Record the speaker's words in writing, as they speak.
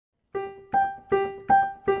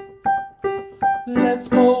Let's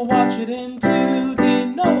go watch it in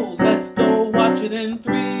 2D. No, let's go watch it in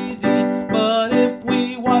 3D. But if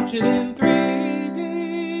we watch it in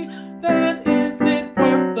 3D, then is it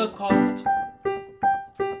worth the cost?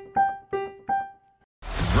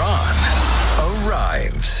 Ron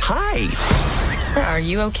arrives. Hi. Are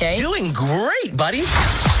you okay? Doing great, buddy.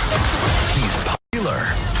 He's popular.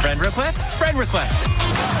 Friend request? Friend request.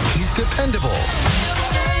 He's dependable.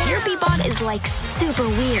 Your Bebot is like super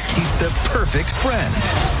weird. He's the perfect friend.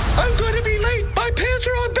 I'm going to be late. My pants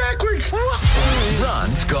are on backwards.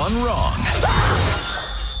 Ron's gone wrong.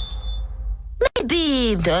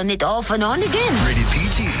 Maybe done it off and on again. Rated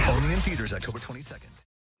PG. Only in theaters October 22nd.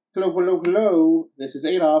 Hello, hello, hello. This is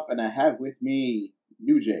Adolf, and I have with me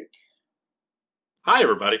New Jake. Hi,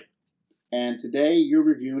 everybody. And today you're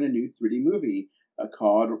reviewing a new 3D movie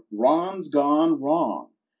called Ron's Gone Wrong.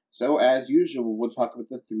 So, as usual, we'll talk about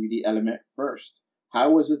the 3D element first.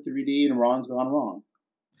 How was the 3D in Ron's Gone Wrong?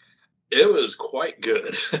 It was quite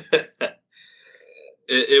good.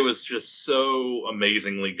 it was just so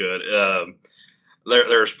amazingly good.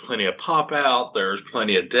 There's plenty of pop out. There's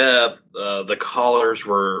plenty of depth. The colors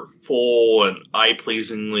were full and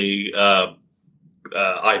eye-pleasingly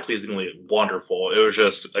wonderful. It was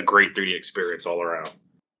just a great 3D experience all around.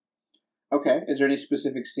 Okay. Is there any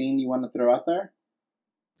specific scene you want to throw out there?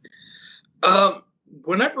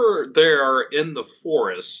 Whenever they are in the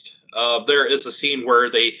forest, there is a scene where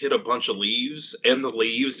they hit a bunch of leaves, and the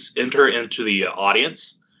leaves enter into the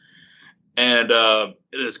audience, and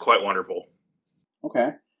it is quite wonderful.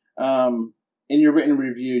 Okay. In your written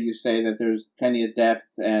review, you say that there's plenty of depth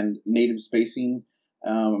and native spacing,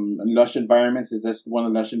 and lush environments. Is this one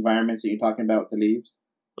of the lush environments that you're talking about with the leaves?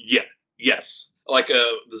 Yeah. Yes. Like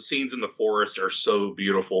the scenes in the forest are so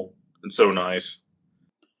beautiful and so nice.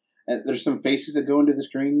 And there's some faces that go into the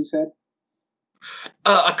screen, you said?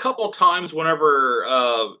 A couple of times whenever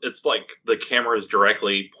it's like the camera is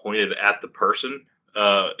directly pointed at the person,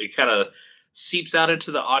 it kind of seeps out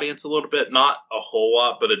into the audience a little bit. Not a whole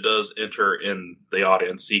lot, but it does enter in the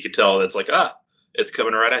audience. So you can tell it's like, it's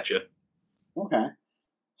coming right at you. Okay.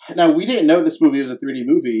 Now, we didn't know this movie was a 3D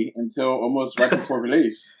movie until almost right before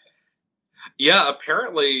release. Yeah,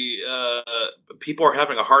 apparently people are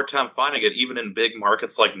having a hard time finding it, even in big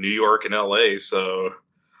markets like New York and LA. So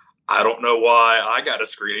I don't know why I got a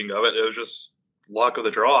screening of it. It was just luck of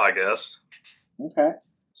the draw, I guess. Okay.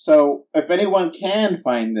 So if anyone can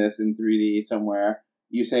find this in 3D somewhere,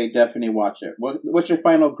 you say definitely watch it. What's your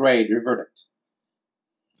final grade, your verdict?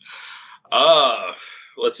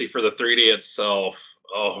 Let's see, for the 3D itself,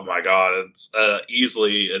 oh my god, it's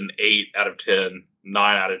easily an 8 out of 10.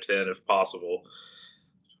 9 out of 10 if possible.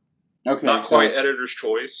 Okay, not quite editor's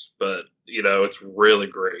choice, but it's really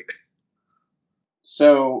great.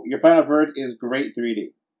 So your final verdict is great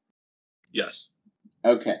 3D. Yes.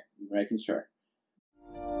 Okay, making sure.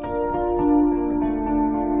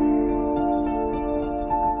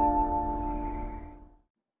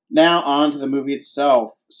 Now on to the movie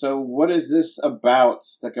itself. So what is this about?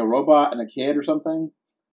 It's like a robot and a kid or something?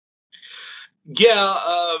 Yeah,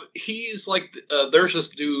 he's like, there's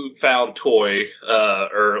this newfound toy,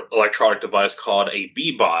 or electronic device called a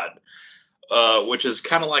Bebot, which is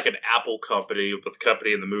kind of like an Apple company, but the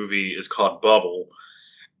company in the movie is called Bubble.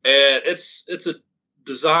 And it's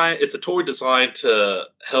a toy designed to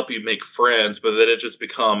help you make friends, but then it just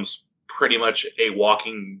becomes pretty much a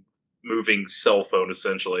walking, moving cell phone,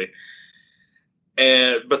 essentially.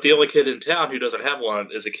 But the only kid in town who doesn't have one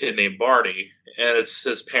is a kid named Barney. And it's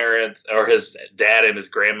his parents, or his dad and his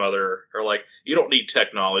grandmother are like, you don't need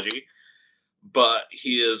technology. But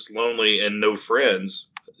he is lonely and no friends.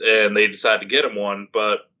 And they decide to get him one,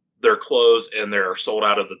 but they're closed and they're sold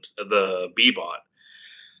out of the Bebot.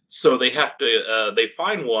 So they have to, they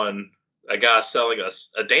find a guy selling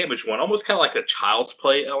a damaged one, almost kind of like a Child's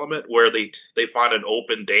Play element, where they find an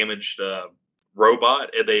open, damaged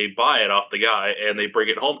robot, and they buy it off the guy, and they bring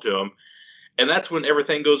it home to him. And that's when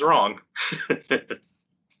everything goes wrong.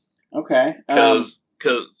 Okay. Go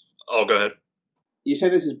ahead. You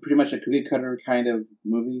said this is pretty much a cookie cutter kind of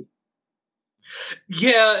movie?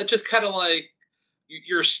 Yeah, it's just kind of like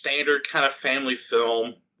your standard kind of family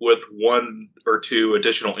film with one or two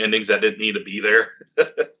additional endings that didn't need to be there.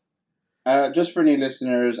 Just for new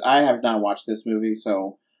listeners, I have not watched this movie,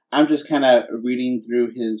 so I'm just kind of reading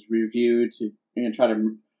through his review to try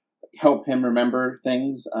to help him remember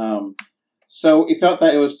things. So he felt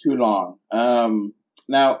that it was too long.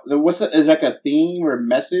 Now, is like a theme or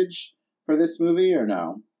message for this movie, or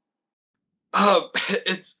no?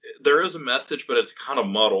 There is a message, but it's kind of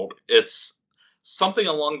muddled. It's something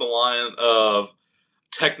along the line of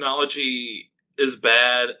technology is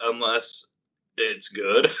bad unless it's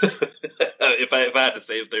good. If I had to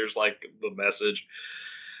say if there's like the message,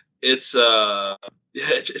 it's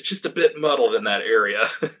it's just a bit muddled in that area.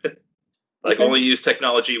 Like Okay. only use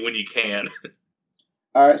technology when you can.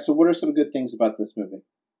 All right, so what are some good things about this movie?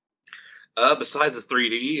 Besides the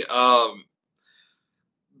 3D,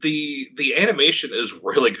 the animation is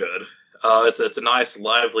really good. It's a nice,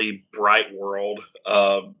 lively, bright world.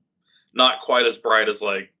 Not quite as bright as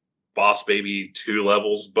like Boss Baby 2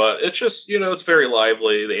 levels, but it's just, it's very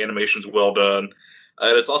lively. The animation's well done,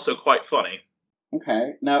 and it's also quite funny.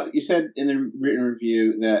 Okay. Now, you said in the written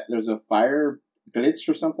review that there's a fire glitch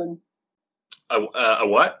or something? A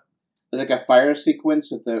what? Like a fire sequence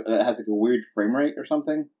that has like a weird frame rate or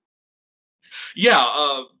something? Yeah,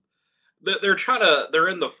 they're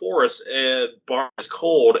in the forest, and Barney is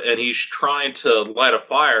cold, and he's trying to light a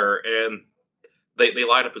fire, and they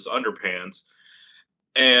light up his underpants.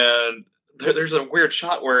 And there's a weird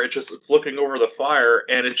shot where it's looking over the fire,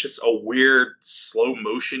 and it's just a weird slow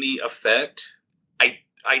motion-y effect.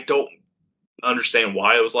 I don't understand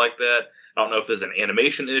why it was like that. I don't know if there's an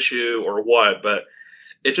animation issue or what, but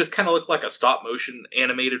it just kind of looked like a stop motion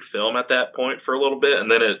animated film at that point for a little bit,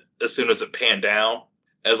 and then as soon as it panned down,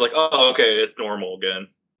 I was like, oh, okay, it's normal again.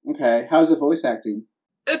 Okay. How's the voice acting?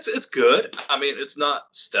 It's good. I mean, it's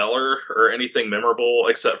not stellar or anything memorable,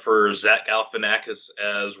 except for Zach Galifianakis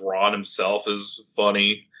as Ron himself is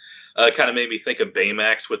funny. Kind of made me think of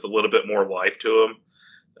Baymax with a little bit more life to him.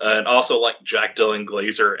 And also like Jack Dylan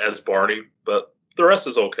Glazer as Barney, but the rest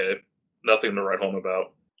is okay. Nothing to write home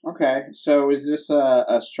about. Okay. So is this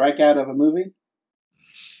a strikeout of a movie?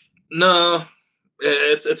 No,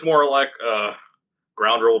 it's more like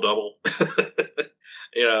ground roll double.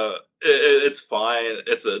 It's fine.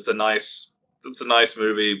 It's a nice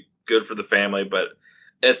movie, good for the family, but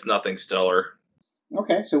it's nothing stellar.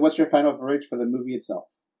 Okay. So what's your final verdict for the movie itself?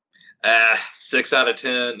 6 out of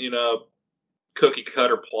 10. Cookie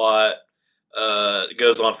cutter plot. It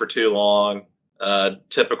goes on for too long.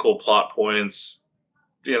 Typical plot points.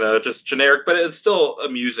 Just generic, but it's still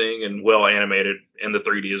amusing and well animated, and the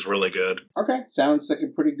 3D is really good. Okay. Sounds like a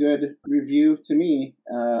pretty good review to me.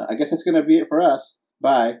 I guess that's going to be it for us.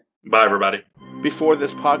 Bye. Bye, everybody. Before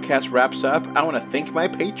this podcast wraps up, I want to thank my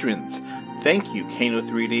patrons. Thank you,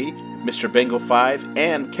 Kano3D, Mr. Bengal 5,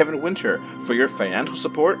 and Kevin Winter for your financial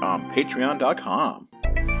support on Patreon.com.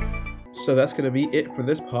 So that's going to be it for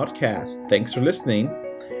this podcast. Thanks for listening.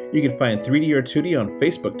 You can find 3D or 2D on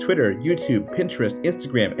Facebook, Twitter, YouTube, Pinterest,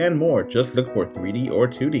 Instagram, and more. Just look for 3D or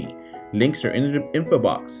 2D. Links are in the info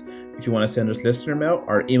box. If you want to send us listener mail,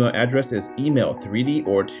 our email address is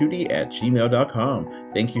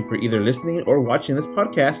email3dortwo@gmail.com. Thank you for either listening or watching this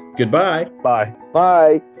podcast. Goodbye. Bye.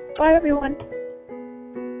 Bye. Bye, everyone.